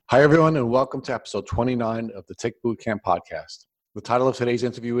Hi, everyone, and welcome to episode 29 of the Tick Bootcamp podcast. The title of today's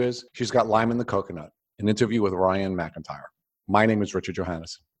interview is She's Got Lime in the Coconut, an interview with Ryan McIntyre. My name is Richard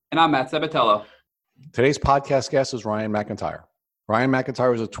Johannes. And I'm Matt Sabatello. Today's podcast guest is Ryan McIntyre. Ryan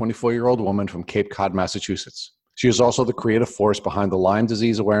McIntyre is a 24-year-old woman from Cape Cod, Massachusetts. She is also the creative force behind the Lyme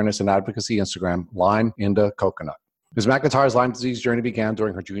disease awareness and advocacy Instagram, Lyme in the Coconut. Ms. McIntyre's Lyme disease journey began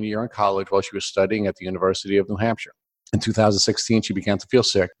during her junior year in college while she was studying at the University of New Hampshire. In 2016, she began to feel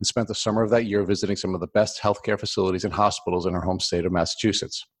sick and spent the summer of that year visiting some of the best healthcare facilities and hospitals in her home state of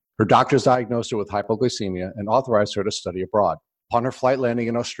Massachusetts. Her doctors diagnosed her with hypoglycemia and authorized her to study abroad. Upon her flight landing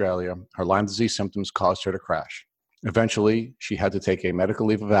in Australia, her Lyme disease symptoms caused her to crash. Eventually, she had to take a medical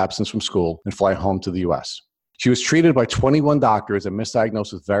leave of absence from school and fly home to the U.S. She was treated by 21 doctors and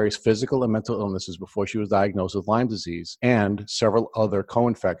misdiagnosed with various physical and mental illnesses before she was diagnosed with Lyme disease and several other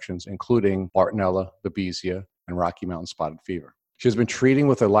co-infections, including Bartonella, Babesia, and Rocky Mountain spotted fever. She has been treating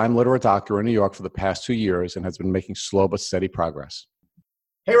with a Lyme literate doctor in New York for the past 2 years and has been making slow but steady progress.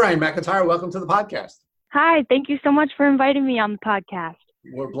 Hey, Ryan McIntyre, welcome to the podcast. Hi, thank you so much for inviting me on the podcast.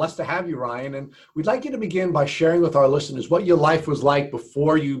 We're blessed to have you, Ryan, and we'd like you to begin by sharing with our listeners what your life was like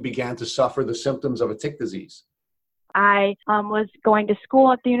before you began to suffer the symptoms of a tick disease. I was going to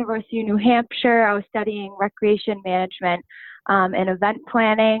school at the University of New Hampshire. I was studying recreation management and event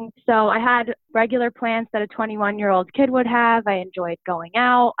planning. So I had regular plans that a 21-year-old kid would have. I enjoyed going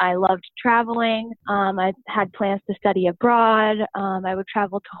out. I loved traveling. I had plans to study abroad. I would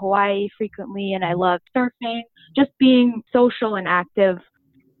travel to Hawaii frequently, and I loved surfing, just being social and active.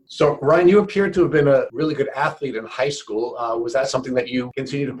 So, Ryan, you appeared to have been a really good athlete in high school. Was that something that you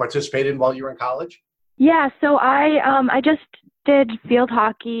continued to participate in while you were in college? Yeah, so I just did field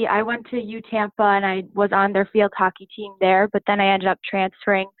hockey. I went to UTampa and I was on their field hockey team there, but then I ended up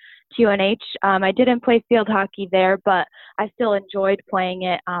transferring to UNH. I didn't play field hockey there, but I still enjoyed playing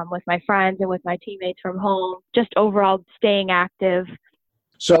it with my friends and with my teammates from home, just overall staying active.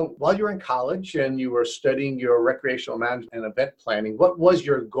 So while you were in college and you were studying your recreational management and event planning, what was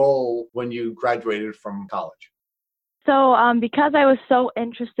your goal when you graduated from college? So because I was so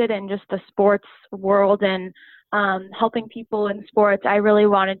interested in just the sports world and helping people in sports, I really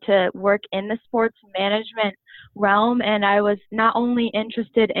wanted to work in the sports management realm. And I was not only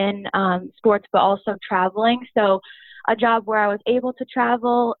interested in sports, but also traveling. So a job where I was able to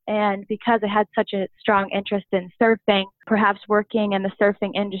travel, and because I had such a strong interest in surfing, perhaps working in the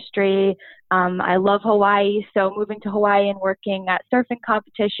surfing industry. I love Hawaii, so moving to Hawaii and working at surfing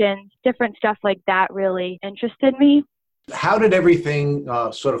competitions, different stuff like that really interested me. How did everything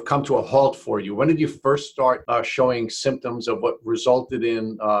sort of come to a halt for you? When did you first start showing symptoms of what resulted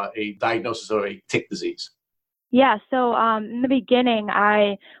in a diagnosis of a tick disease? Yeah, so in the beginning,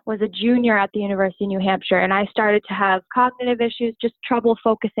 I was a junior at the University of New Hampshire, and I started to have cognitive issues, just trouble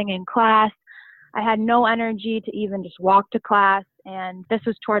focusing in class. I had no energy to even just walk to class, and this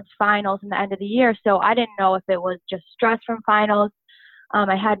was towards finals and the end of the year, so I didn't know if it was just stress from finals.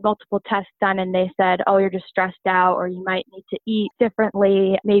 I had multiple tests done, and they said, oh, you're just stressed out, or you might need to eat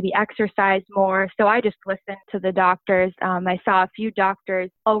differently, maybe exercise more. So I just listened to the doctors. I saw a few doctors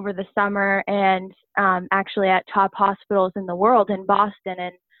over the summer and actually at top hospitals in the world in Boston,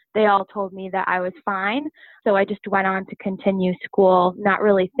 and they all told me that I was fine. So I just went on to continue school, not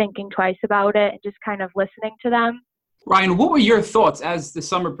really thinking twice about it, just kind of listening to them. Ryan, what were your thoughts as the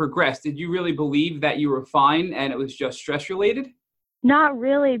summer progressed? Did you really believe that you were fine and it was just stress related? Not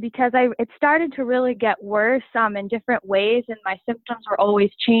really, because it started to really get worse in different ways, and my symptoms were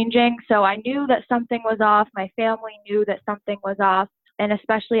always changing. So I knew that something was off. My family knew that something was off. And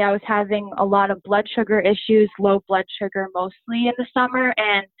especially I was having a lot of blood sugar issues, low blood sugar mostly in the summer.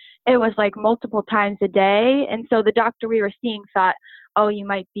 And it was like multiple times a day. And so the doctor we were seeing thought, oh, you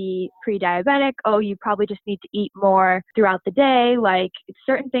might be pre-diabetic. Oh, you probably just need to eat more throughout the day, like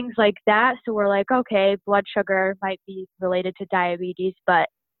certain things like that. So we're like, okay, blood sugar might be related to diabetes, but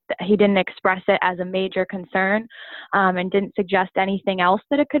he didn't express it as a major concern and didn't suggest anything else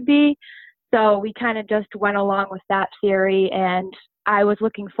that it could be. So we kind of just went along with that theory, and I was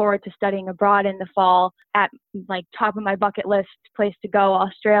looking forward to studying abroad in the fall at like top of my bucket list place to go,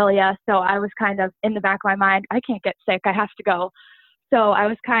 Australia. So I was kind of in the back of my mind, I can't get sick, I have to go. So I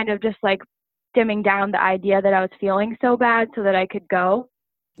was kind of just like dimming down the idea that I was feeling so bad so that I could go.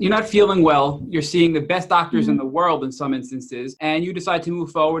 You're not feeling well. You're seeing the best doctors in the world in some instances, and you decide to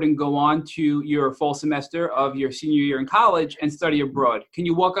move forward and go on to your fall semester of your senior year in college and study abroad. Can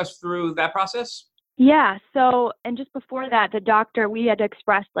you walk us through that process? Yeah. So, and just before that, the doctor, we had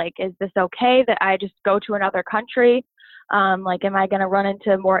expressed like, is this okay that I just go to another country? Like, am I going to run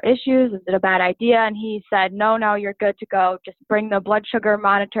into more issues? Is it a bad idea? And he said, no, you're good to go. Just bring the blood sugar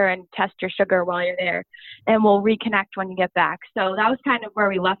monitor and test your sugar while you're there, and we'll reconnect when you get back. So that was kind of where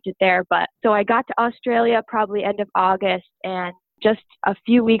we left it there. But so I got to Australia probably end of August, and just a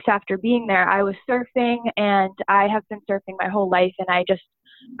few weeks after being there, I was surfing, and I have been surfing my whole life, and I just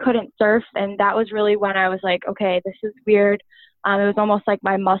couldn't surf. And that was really when I was like, okay, this is weird. It was almost like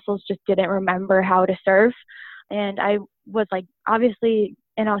my muscles just didn't remember how to surf. And I was like, obviously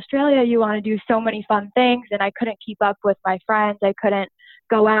in Australia, you want to do so many fun things, and I couldn't keep up with my friends. I couldn't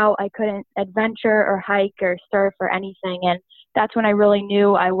go out. I couldn't adventure or hike or surf or anything. And that's when I really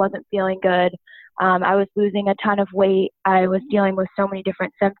knew I wasn't feeling good. I was losing a ton of weight. I was dealing with so many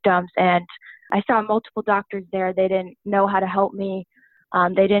different symptoms, and I saw multiple doctors there. They didn't know how to help me.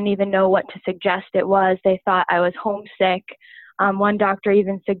 They didn't even know what to suggest it was. They thought I was homesick. One doctor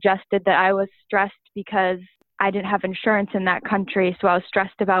even suggested that I was stressed because I didn't have insurance in that country, so I was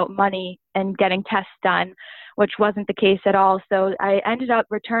stressed about money and getting tests done, which wasn't the case at all. So I ended up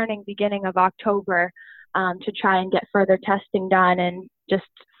returning beginning of October to try and get further testing done and just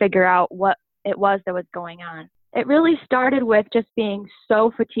figure out what it was that was going on. It really started with just being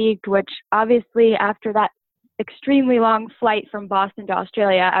so fatigued, which obviously after that extremely long flight from Boston to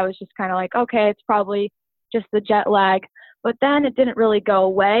Australia, I was just kind of like, okay, it's probably just the jet lag. But then it didn't really go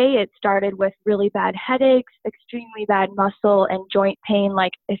away. It started with really bad headaches, extremely bad muscle and joint pain,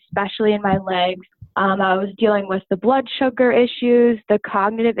 like especially in my legs. I was dealing with the blood sugar issues, the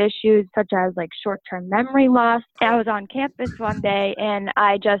cognitive issues, such as like short-term memory loss. I was on campus one day and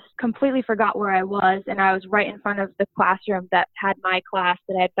I just completely forgot where I was. And I was right in front of the classroom that had my class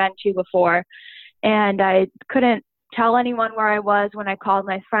that I had been to before. And I couldn't tell anyone where I was. When I called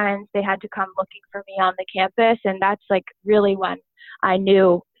my friends, they had to come looking for me on the campus. And that's like really when I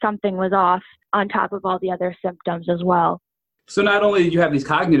knew something was off, on top of all the other symptoms as well. So not only did you have these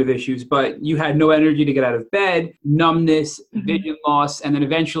cognitive issues, but you had no energy to get out of bed, numbness, vision loss, and then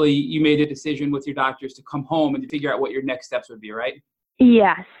eventually you made a decision with your doctors to come home and to figure out what your next steps would be, right?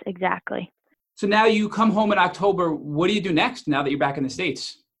 Yes, exactly. So now you come home in October. What do you do next now that you're back in the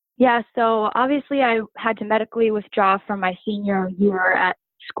States? Yeah, so obviously I had to medically withdraw from my senior year at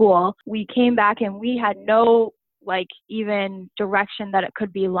school. We came back and we had no even direction that it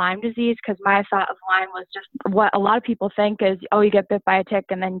could be Lyme disease, because my thought of Lyme was just what a lot of people think is, oh, you get bit by a tick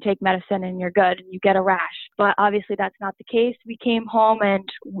and then you take medicine and you're good and you get a rash. But obviously that's not the case. We came home and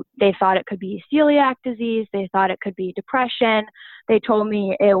they thought it could be celiac disease. They thought it could be depression. They told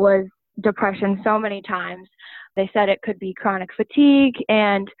me it was depression so many times. They said it could be chronic fatigue,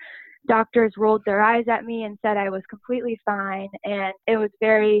 and doctors rolled their eyes at me and said I was completely fine. And it was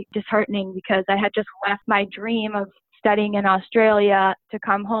very disheartening because I had just left my dream of studying in Australia to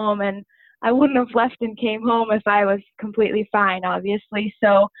come home, and I wouldn't have left and came home if I was completely fine, obviously.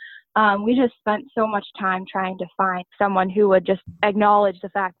 So we just spent so much time trying to find someone who would just acknowledge the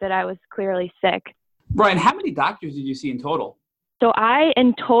fact that I was clearly sick. Brian, how many doctors did you see in total? So I,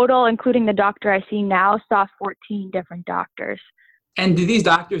 in total, including the doctor I see now, saw 14 different doctors. And did these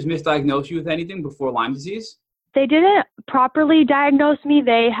doctors misdiagnose you with anything before Lyme disease? They didn't properly diagnose me.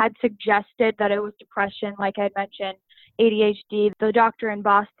 They had suggested that it was depression, like I mentioned, ADHD. The doctor in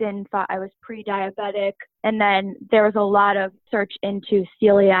Boston thought I was pre-diabetic. And then there was a lot of search into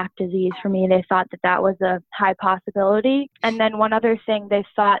celiac disease for me. They thought that that was a high possibility. And then one other thing they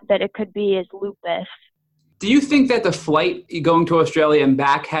thought that it could be is lupus. Do you think that the flight going to Australia and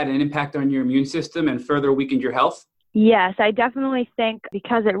back had an impact on your immune system and further weakened your health? Yes, I definitely think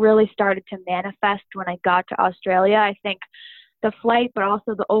because it really started to manifest when I got to Australia. I think the flight, but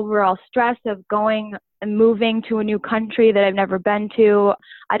also the overall stress of going and moving to a new country that I've never been to.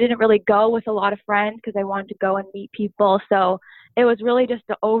 I didn't really go with a lot of friends because I wanted to go and meet people. So it was really just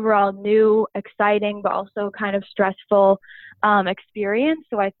the overall new, exciting, but also kind of stressful experience.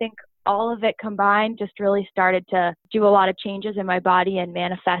 So I think all of it combined just really started to do a lot of changes in my body and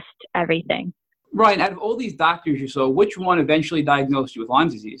manifest everything. Ryan, out of all these doctors you saw, which one eventually diagnosed you with Lyme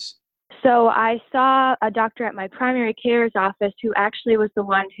disease? So I saw a doctor at my primary care's office who actually was the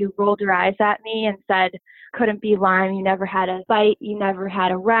one who rolled her eyes at me and said, couldn't be Lyme, you never had a bite, you never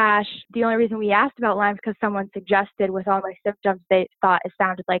had a rash. The only reason we asked about Lyme is because someone suggested with all my symptoms, they thought it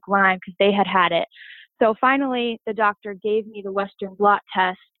sounded like Lyme because they had had it. So finally, the doctor gave me the Western blot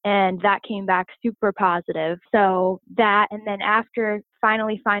test, and that came back super positive. So that, and then after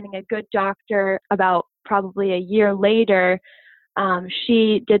finally finding a good doctor about probably a year later,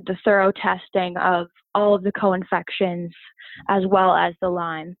 she did the thorough testing of all of the co-infections as well as the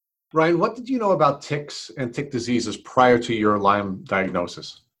Lyme. Ryan, what did you know about ticks and tick diseases prior to your Lyme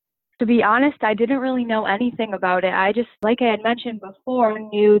diagnosis? To be honest, I didn't really know anything about it. I just, like I had mentioned before,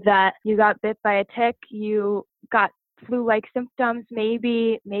 knew that you got bit by a tick, you got flu-like symptoms,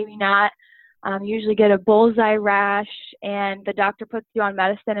 maybe not. You usually get a bullseye rash, and the doctor puts you on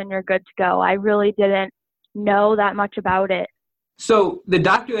medicine and you're good to go. I really didn't know that much about it. So the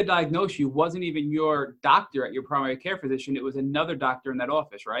doctor that diagnosed you wasn't even your doctor at your primary care physician. It was another doctor in that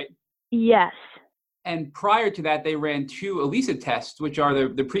office, right? Yes. And prior to that, they ran 2 ELISA tests, which are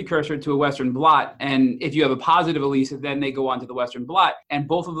the precursor to a Western blot. And if you have a positive ELISA, then they go on to the Western blot. And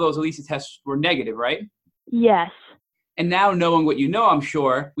both of those ELISA tests were negative, right? Yes. And now knowing what you know, I'm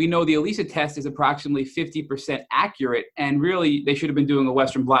sure, we know the ELISA test is approximately 50% accurate. And really, they should have been doing a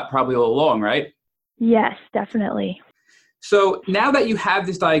Western blot probably all along, right? Yes, definitely. So now that you have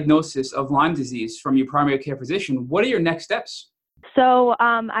this diagnosis of Lyme disease from your primary care physician, what are your next steps? So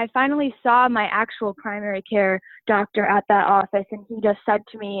I finally saw my actual primary care doctor at that office, and he just said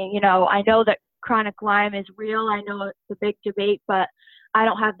to me, I know that chronic Lyme is real. I know it's a big debate, but I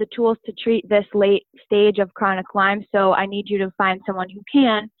don't have the tools to treat this late stage of chronic Lyme, so I need you to find someone who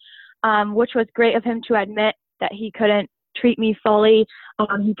can, which was great of him to admit that he couldn't treat me fully.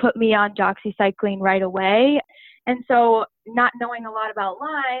 He put me on doxycycline right away. And so not knowing a lot about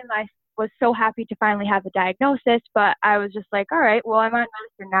Lyme, I was so happy to finally have a diagnosis, but I was just like, all right, well, I'm on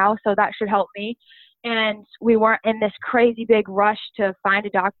medicine now, so that should help me. And we weren't in this crazy big rush to find a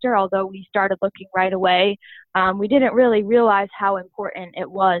doctor, although we started looking right away. We didn't really realize how important it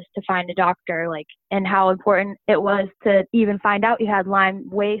was to find a doctor, and how important it was to even find out you had Lyme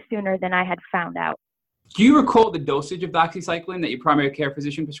way sooner than I had found out. Do you recall the dosage of doxycycline that your primary care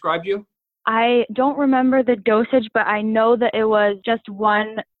physician prescribed you? I don't remember the dosage, but I know that it was just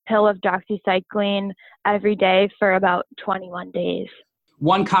 1 pill of doxycycline every day for about 21 days.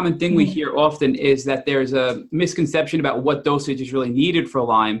 One common thing we hear often is that there's a misconception about what dosage is really needed for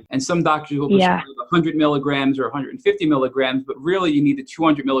Lyme. And some doctors will prescribe 100 milligrams or 150 milligrams, but really you need the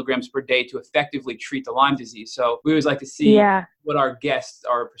 200 milligrams per day to effectively treat the Lyme disease. So we always like to see what our guests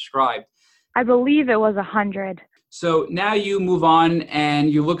are prescribed. I believe it was 100. So now you move on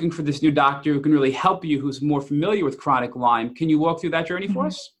and you're looking for this new doctor who can really help you, who's more familiar with chronic Lyme. Can you walk through that journey for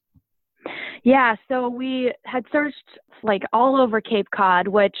us? Yeah, so we had searched all over Cape Cod,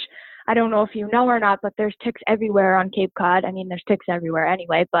 which I don't know if you know or not, but there's ticks everywhere on Cape Cod. I mean, there's ticks everywhere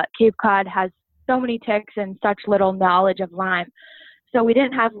anyway, but Cape Cod has so many ticks and such little knowledge of Lyme. So we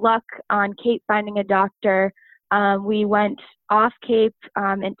didn't have luck on Cape finding a doctor. We went off Cape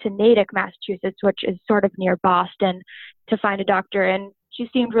into Natick, Massachusetts, which is sort of near Boston, to find a doctor. And she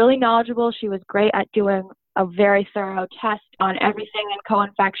seemed really knowledgeable. She was great at doing a very thorough test on everything and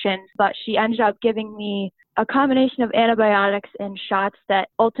co-infections, but she ended up giving me a combination of antibiotics and shots that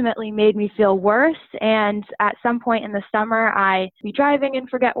ultimately made me feel worse. And at some point in the summer, I'd be driving and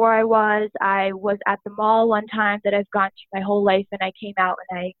forget where I was. I was at the mall one time that I've gone to my whole life, and I came out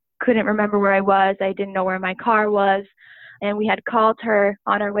and I couldn't remember where I was. I didn't know where my car was. And we had called her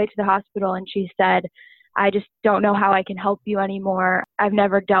on our way to the hospital, and she said, I just don't know how I can help you anymore. I've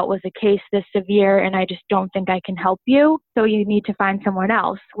never dealt with a case this severe, and I just don't think I can help you. So you need to find someone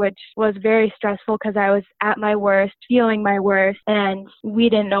else, which was very stressful because I was at my worst, feeling my worst, and we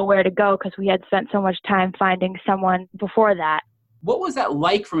didn't know where to go because we had spent so much time finding someone before that. What was that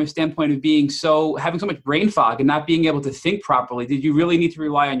like from a standpoint of having so much brain fog and not being able to think properly? Did you really need to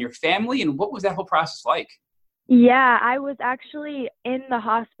rely on your family? And what was that whole process like? Yeah, I was actually in the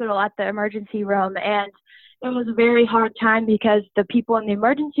hospital at the emergency room, and it was a very hard time because the people in the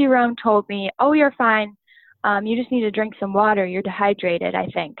emergency room told me, oh, you're fine. You just need to drink some water. You're dehydrated, I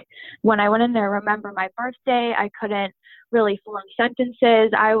think. When I went in there, remember my birthday, I couldn't really form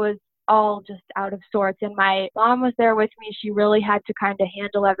sentences. I was all just out of sorts, and my mom was there with me. She really had to kind of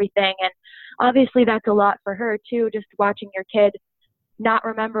handle everything, and obviously that's a lot for her too, just watching your kid not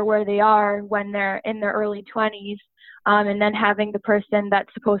remember where they are when they're in their early 20s, and then having the person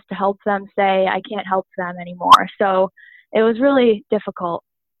that's supposed to help them say, I can't help them anymore. So it was really difficult.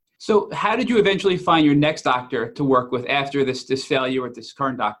 So how did you eventually find your next doctor to work with after this failure with this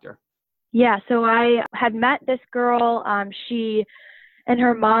current doctor? Yeah, so I had met this girl. She and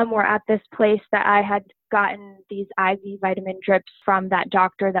her mom were at this place that I had gotten these IV vitamin drips from that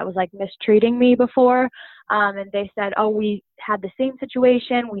doctor that was mistreating me before. And they said, oh, we had the same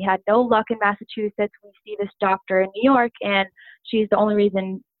situation. We had no luck in Massachusetts. We see this doctor in New York, and she's the only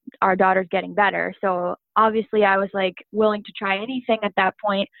reason our daughter's getting better. So obviously I was willing to try anything at that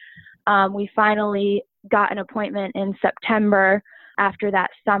point. We finally got an appointment in September after that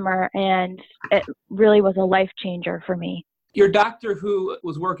summer, and it really was a life changer for me. Your doctor who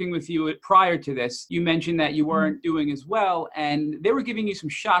was working with you prior to this, you mentioned that you weren't doing as well, and they were giving you some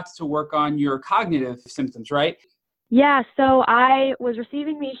shots to work on your cognitive symptoms, right? Yeah, so I was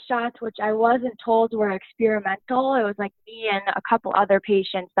receiving these shots, which I wasn't told were experimental. It was like me and a couple other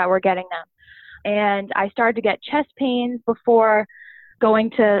patients that were getting them. And I started to get chest pains before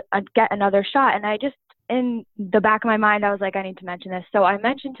going to get another shot. And I just, in the back of my mind, I was like, I need to mention this. So I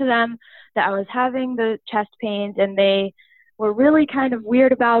mentioned to them that I was having the chest pains, and they were really kind of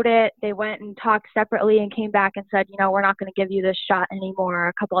weird about it. They went and talked separately and came back and said, we're not going to give you this shot anymore.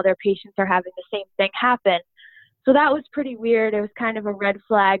 A couple other patients are having the same thing happen. So that was pretty weird. It was kind of a red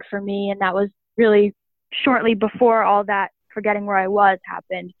flag for me, and that was really shortly before all that forgetting where I was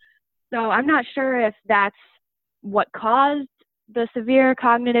happened. So I'm not sure if that's what caused the severe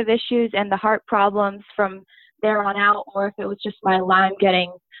cognitive issues and the heart problems from there on out, or if it was just my Lyme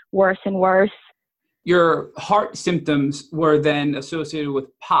getting worse and worse. Your heart symptoms were then associated with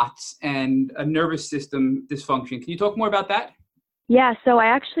POTS and a nervous system dysfunction. Can you talk more about that? Yeah, so I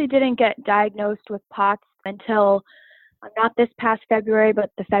actually didn't get diagnosed with POTS until not this past February,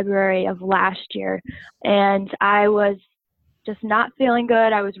 but the February of last year. And I was just not feeling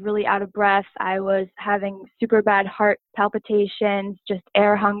good. I was really out of breath. I was having super bad heart palpitations, just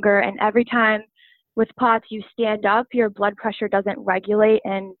air hunger. And every time with POTS, you stand up, your blood pressure doesn't regulate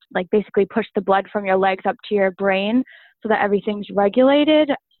and basically push the blood from your legs up to your brain so that everything's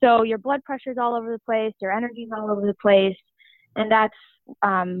regulated. So your blood pressure's all over the place, your energy's all over the place. And that's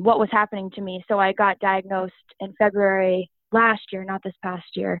what was happening to me. So I got diagnosed in February last year, not this past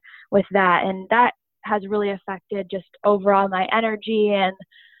year, with that. And that has really affected just overall my energy and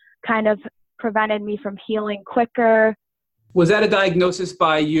kind of prevented me from healing quicker. Was that a diagnosis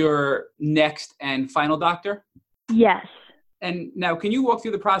by your next and final doctor? Yes. And now, can you walk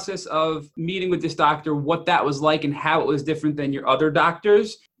through the process of meeting with this doctor, what that was like and how it was different than your other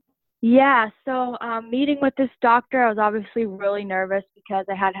doctors? Yeah, so meeting with this doctor, I was obviously really nervous because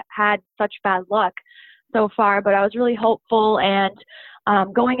I had such bad luck so far, but I was really hopeful.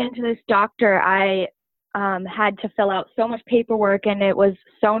 And going into this doctor, I had to fill out so much paperwork, and it was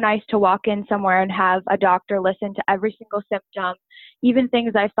so nice to walk in somewhere and have a doctor listen to every single symptom, even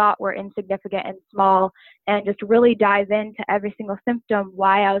things I thought were insignificant and small, and just really dive into every single symptom,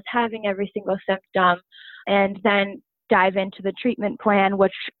 why I was having every single symptom, and then dive into the treatment plan,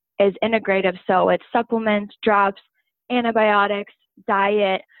 which is integrative. So it's supplements, drops, antibiotics,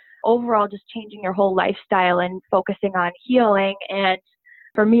 diet, overall just changing your whole lifestyle and focusing on healing. And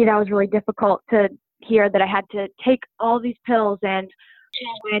for me, that was really difficult to hear that I had to take all these pills and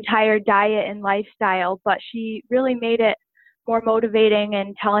change my entire diet and lifestyle. But she really made it more motivating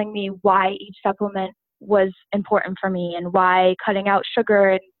and telling me why each supplement was important for me and why cutting out sugar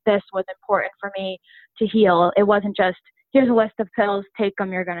and this was important for me to heal. It wasn't just, here's a list of pills, take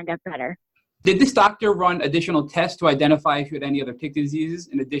them, you're going to get better. Did this doctor run additional tests to identify if you had any other tick diseases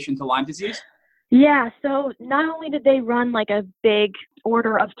in addition to Lyme disease? Yeah, so not only did they run a big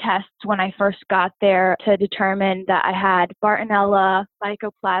order of tests when I first got there to determine that I had Bartonella,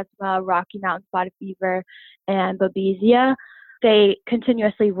 Mycoplasma, Rocky Mountain spotted fever, and Babesia, they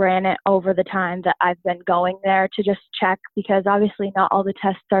continuously ran it over the time that I've been going there to just check, because obviously not all the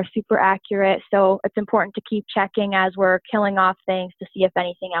tests are super accurate. So it's important to keep checking as we're killing off things to see if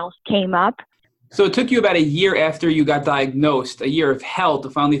anything else came up. So it took you about a year after you got diagnosed, a year of hell, to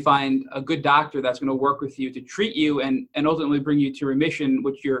finally find a good doctor that's going to work with you to treat you and ultimately bring you to remission,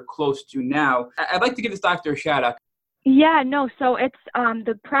 which you're close to now. I'd like to give this doctor a shout out. Yeah, no, so it's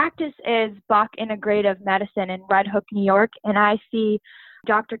the practice is Bach Integrative Medicine in Red Hook, New York, and I see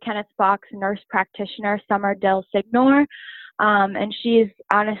Dr. Kenneth Bach's nurse practitioner, Summer Del Signor, and she's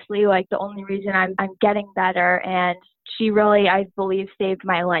honestly the only reason I'm getting better, and she really, I believe, saved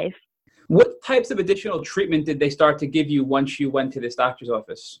my life. What types of additional treatment did they start to give you once you went to this doctor's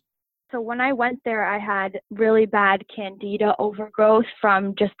office? So when I went there, I had really bad candida overgrowth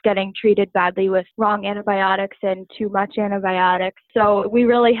from just getting treated badly with wrong antibiotics and too much antibiotics. So we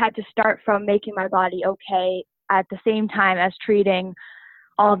really had to start from making my body okay at the same time as treating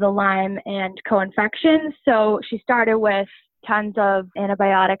all the Lyme and co-infections. So she started with tons of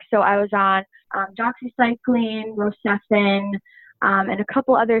antibiotics. So I was on doxycycline, Rocephin, and a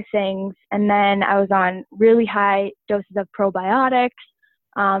couple other things. And then I was on really high doses of probiotics,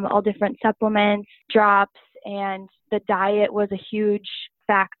 all different supplements, drops, and the diet was a huge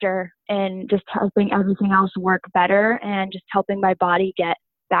factor in just helping everything else work better and just helping my body get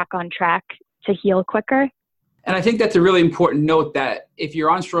back on track to heal quicker. And I think that's a really important note that if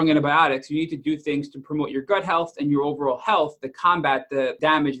you're on strong antibiotics, you need to do things to promote your gut health and your overall health to combat the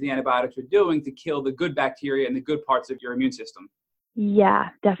damage the antibiotics are doing to kill the good bacteria and the good parts of your immune system. Yeah,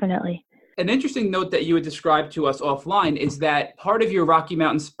 definitely. An interesting note that you had described to us offline is that part of your Rocky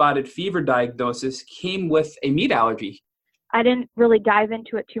Mountain spotted fever diagnosis came with a meat allergy. I didn't really dive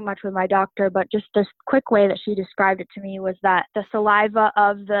into it too much with my doctor, but just a quick way that she described it to me was that the saliva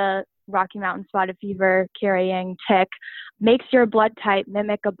of the Rocky Mountain spotted fever carrying tick makes your blood type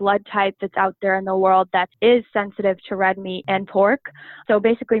mimic a blood type that's out there in the world that is sensitive to red meat and pork. So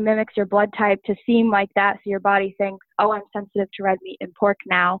basically mimics your blood type to seem like that. So your body thinks, oh, I'm sensitive to red meat and pork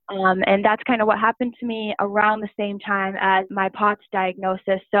now. And that's kind of what happened to me around the same time as my POTS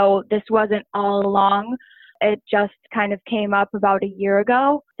diagnosis. So this wasn't all along. It just kind of came up about a year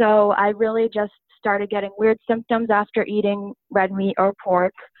ago. So I really just started getting weird symptoms after eating red meat or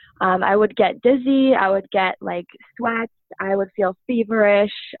pork. I would get dizzy. I would get like sweats. I would feel feverish.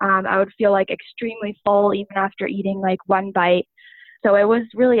 I would feel like extremely full even after eating like one bite. So it was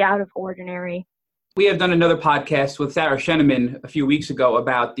really out of ordinary. We have done another podcast with Sarah Sheneman a few weeks ago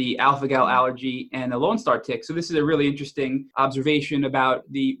about the alpha-gal allergy and the Lone Star tick. So this is a really interesting observation about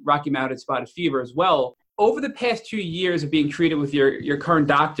the Rocky Mountain spotted fever as well. Over the past 2 years of being treated with your current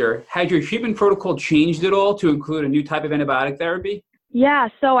doctor, has your treatment protocol changed at all to include a new type of antibiotic therapy? Yeah,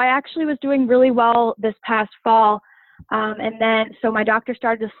 so I actually was doing really well this past fall. So my doctor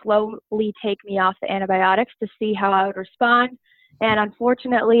started to slowly take me off the antibiotics to see how I would respond. And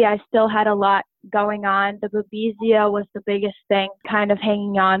unfortunately, I still had a lot going on. The Babesia was the biggest thing kind of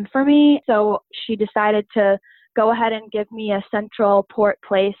hanging on for me. So she decided to go ahead and give me a central port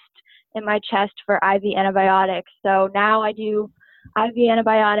placed in my chest for IV antibiotics. So now I do IV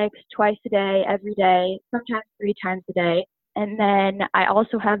antibiotics twice a day, every day, sometimes 3 times a day. And then I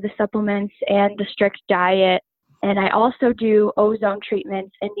also have the supplements and the strict diet. And I also do ozone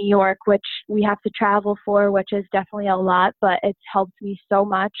treatments in New York, which we have to travel for, which is definitely a lot, but it's helped me so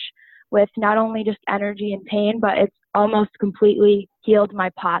much with not only just energy and pain, but it's almost completely healed my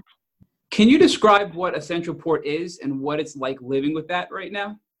POTS. Can you describe what a central port is and what it's like living with that right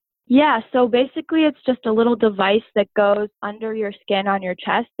now? Yeah, so basically it's just a little device that goes under your skin on your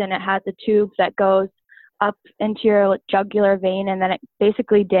chest, and it has a tube that goes up into your jugular vein, and then it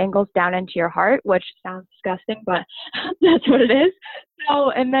basically dangles down into your heart, which sounds disgusting, but that's what it is. So,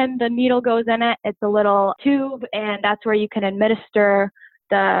 and then the needle goes in it. It's a little tube, and that's where you can administer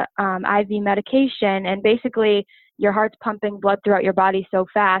the IV medication. And basically, your heart's pumping blood throughout your body so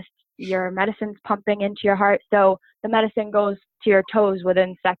fast, your medicine's pumping into your heart, so the medicine goes to your toes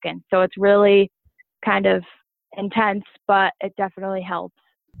within seconds. So it's really kind of intense, but it definitely helps.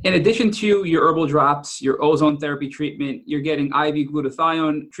 In addition to your herbal drops, your ozone therapy treatment, you're getting IV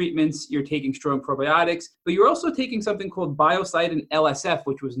glutathione treatments, you're taking strong probiotics, but you're also taking something called Biocidin LSF,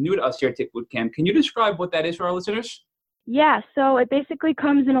 which was new to us here at Tick Boot Camp. Can you describe what that is for our listeners? Yeah, so it basically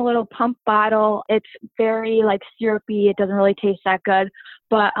comes in a little pump bottle. It's very like syrupy. It doesn't really taste that good,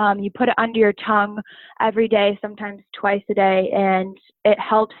 but you put it under your tongue every day, sometimes twice a day, and it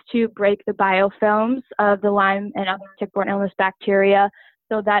helps to break the biofilms of the Lyme and other tick-borne illness bacteria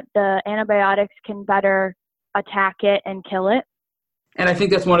so that the antibiotics can better attack it and kill it. And I think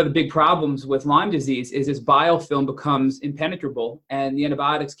that's one of the big problems with Lyme disease is this biofilm becomes impenetrable and the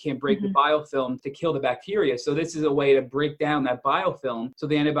antibiotics can't break the biofilm to kill the bacteria. So this is a way to break down that biofilm so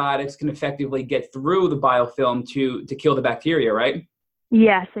the antibiotics can effectively get through the biofilm to kill the bacteria, right?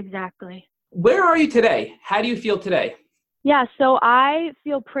 Yes, exactly. Where are you today? How do you feel today? Yeah, so I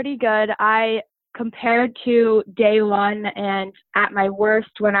feel pretty good. Compared to day one and at my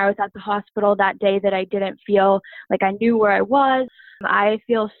worst when I was at the hospital that day that I didn't feel like I knew where I was, I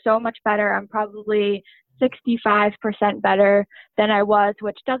feel so much better. I'm probably 65% better than I was,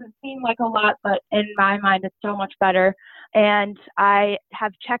 which doesn't seem like a lot, but in my mind, it's so much better. And I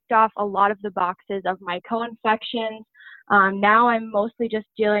have checked off a lot of the boxes of my co-infections. Now I'm mostly just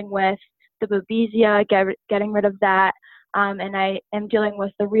dealing with the Babesia, getting rid of that. And I am dealing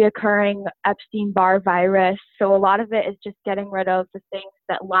with the reoccurring Epstein-Barr virus. So a lot of it is just getting rid of the things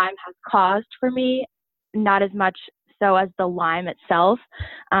that Lyme has caused for me, not as much so as the Lyme itself.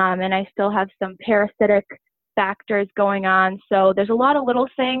 And I still have some parasitic factors going on. So there's a lot of little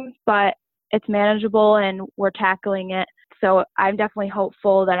things, but it's manageable and we're tackling it. So I'm definitely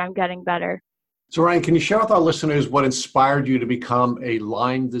hopeful that I'm getting better. So Ryan, can you share with our listeners what inspired you to become a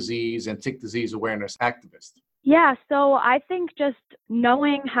Lyme disease and tick disease awareness activist? Yeah, so I think just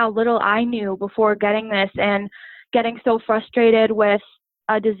knowing how little I knew before getting this and getting so frustrated with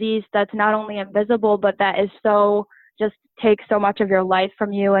a disease that's not only invisible, but that is so just takes so much of your life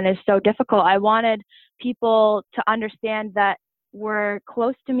from you and is so difficult. I wanted people to understand that were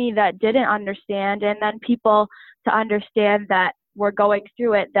close to me that didn't understand, and then people to understand that were going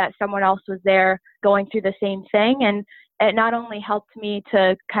through it, that someone else was there going through the same thing. And it not only helped me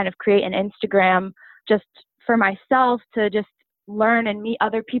to kind of create an Instagram just for myself to just learn and meet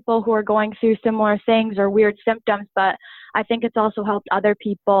other people who are going through similar things or weird symptoms, but I think it's also helped other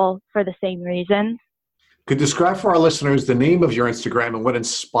people for the same reasons. Could describe for our listeners the name of your Instagram and what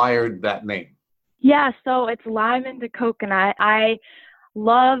inspired that name? Yeah, so it's Lime into Coconut. I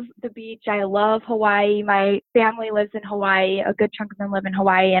love the beach. I love Hawaii. My family lives in Hawaii. A good chunk of them live in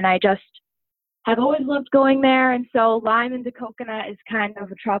Hawaii, and I just have always loved going there. And so Lime into Coconut is kind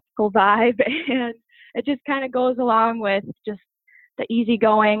of a tropical vibe, and it just kind of goes along with just the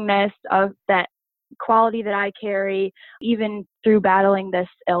easygoingness of that quality that I carry, even through battling this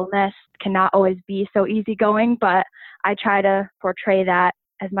illness, cannot always be so easygoing, but I try to portray that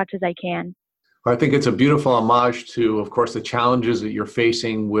as much as I can. I think it's a beautiful homage to, of course, the challenges that you're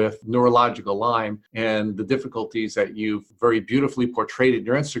facing with neurological Lyme and the difficulties that you've very beautifully portrayed in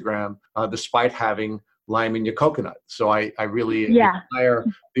your Instagram, despite having Lyme in your coconut. So I really admire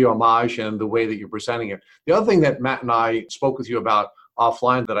the homage and the way that you're presenting it. The other thing that Matt and I spoke with you about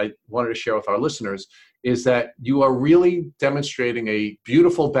offline that I wanted to share with our listeners is that you are really demonstrating a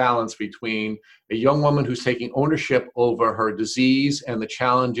beautiful balance between a young woman who's taking ownership over her disease and the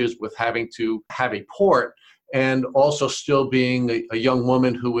challenges with having to have a port, and also still being a young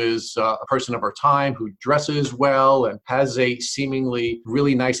woman who is a person of her time, who dresses well and has a seemingly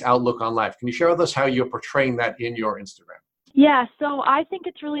really nice outlook on life. Can you share with us how you're portraying that in your Instagram? Yeah, so I think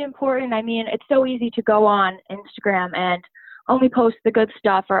it's really important. I mean, it's so easy to go on Instagram and only post the good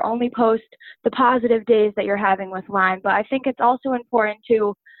stuff or only post the positive days that you're having with Lyme. But I think it's also important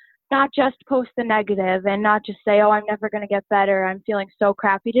to not just post the negative and not just say, oh, I'm never going to get better, I'm feeling so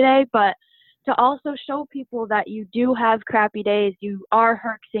crappy today, but to also show people that you do have crappy days, you are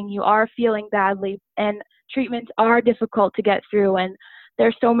herxing, you are feeling badly, and treatments are difficult to get through. And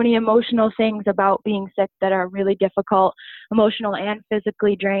there's so many emotional things about being sick that are really difficult, emotional and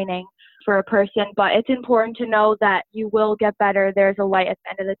physically draining for a person. But it's important to know that you will get better. There's a light at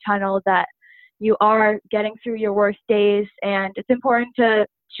the end of the tunnel, that you are getting through your worst days. And it's important to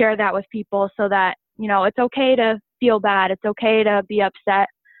share that with people so that, you know, it's okay to feel bad. It's okay to be upset,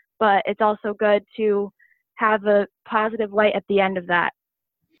 but it's also good to have a positive light at the end of that.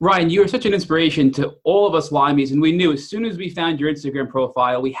 Ryan, you are such an inspiration to all of us Lymies, and we knew as soon as we found your Instagram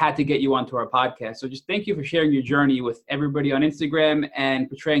profile, we had to get you onto our podcast. So just thank you for sharing your journey with everybody on Instagram and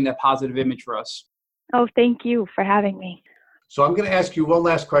portraying that positive image for us. Oh, thank you for having me. So I'm going to ask you one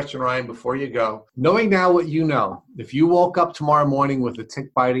last question, Ryan, before you go. Knowing now what you know, if you woke up tomorrow morning with a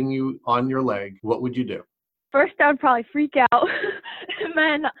tick biting you on your leg, what would you do? First, I would probably freak out and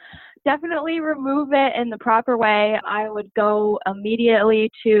then definitely remove it in the proper way. I would go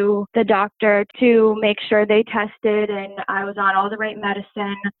immediately to the doctor to make sure they tested and I was on all the right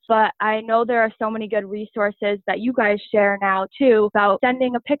medicine. But I know there are so many good resources that you guys share now too about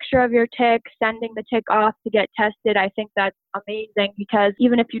sending a picture of your tick, sending the tick off to get tested. I think that's amazing because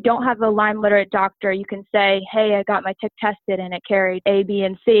even if you don't have a Lyme literate doctor, you can say, hey, I got my tick tested and it carried A, B,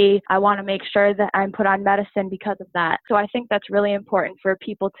 and C. I want to make sure that I'm put on medicine because of that. So I think that's really important for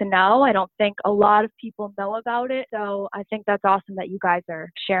people to know. I don't think a lot of people know about it. So I think that's awesome that you guys are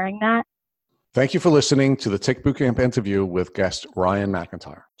sharing that. Thank you for listening to the Tick Bootcamp interview with guest Ryan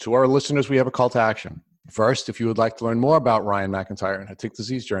McIntyre. To our listeners, we have a call to action. First, if you would like to learn more about Ryan McIntyre and her tick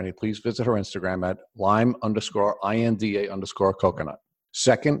disease journey, please visit her Instagram at Lyme_INDA_coconut.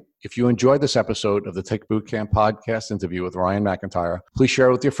 Second, if you enjoyed this episode of the Tick Bootcamp podcast interview with Ryan McIntyre, please share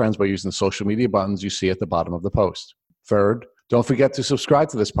it with your friends by using the social media buttons you see at the bottom of the post. Third, don't forget to subscribe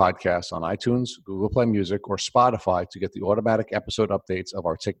to this podcast on iTunes, Google Play Music, or Spotify to get the automatic episode updates of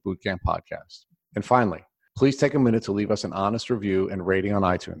our Tick Bootcamp podcast. And finally, please take a minute to leave us an honest review and rating on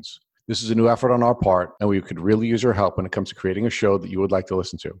iTunes. This is a new effort on our part, and we could really use your help when it comes to creating a show that you would like to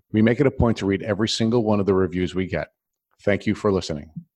listen to. We make it a point to read every single one of the reviews we get. Thank you for listening.